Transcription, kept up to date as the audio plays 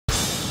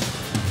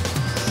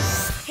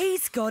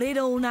He's got it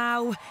all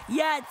now.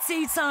 Yet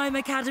two-time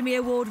Academy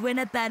Award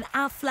winner Ben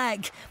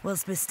Affleck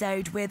was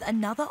bestowed with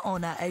another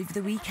honour over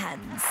the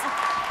weekend.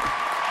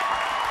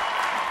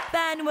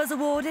 Ben was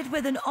awarded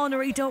with an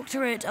honorary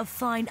doctorate of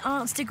fine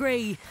arts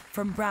degree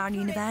from Brown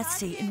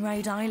University in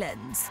Rhode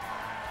Island.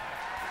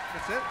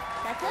 That's it?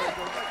 That's it.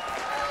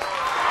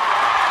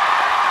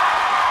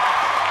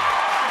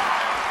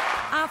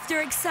 After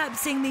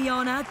accepting the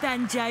honour,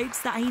 Ben jokes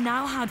that he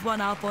now had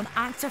one up on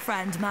actor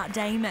friend Matt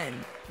Damon.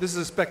 This is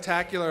a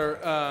spectacular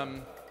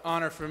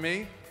honor for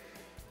me.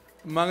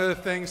 Among other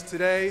things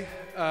today,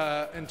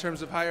 in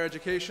terms of higher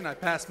education, I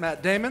passed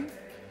Matt Damon.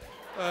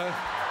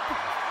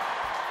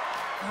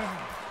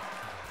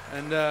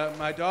 And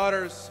my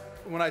daughters,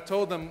 when I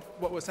told them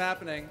what was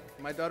happening,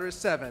 my daughter is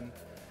 7,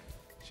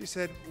 she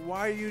said,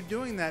 "Why are you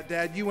doing that,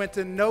 Dad? You went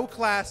to no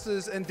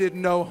classes and did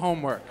no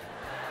homework."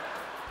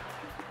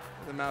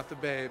 The mouth of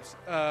babes.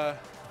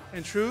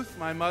 In truth,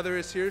 my mother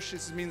is here.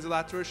 This means a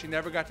lot to her. She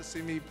never got to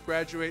see me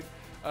graduate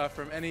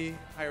from any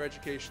higher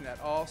education at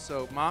all.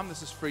 So, Mom,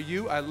 this is for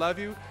you. I love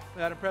you.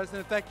 Madam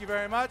President, thank you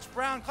very much.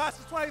 Brown, class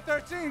of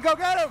 2013, go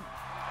get him!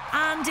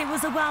 And it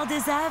was a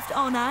well-deserved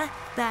honour.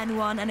 Ben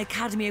won an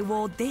Academy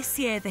Award this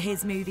year for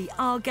his movie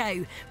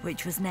Argo,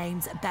 which was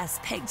named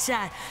Best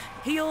Picture.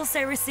 He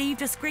also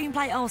received a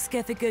Screenplay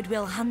Oscar for Good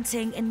Will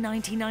Hunting in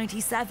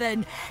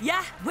 1997.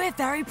 Yeah, we're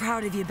very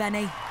proud of you,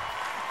 Benny.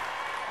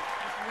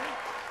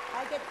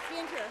 I get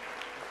signature.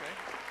 Okay.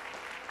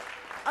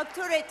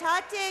 Doctorate,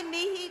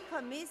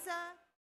 commencement.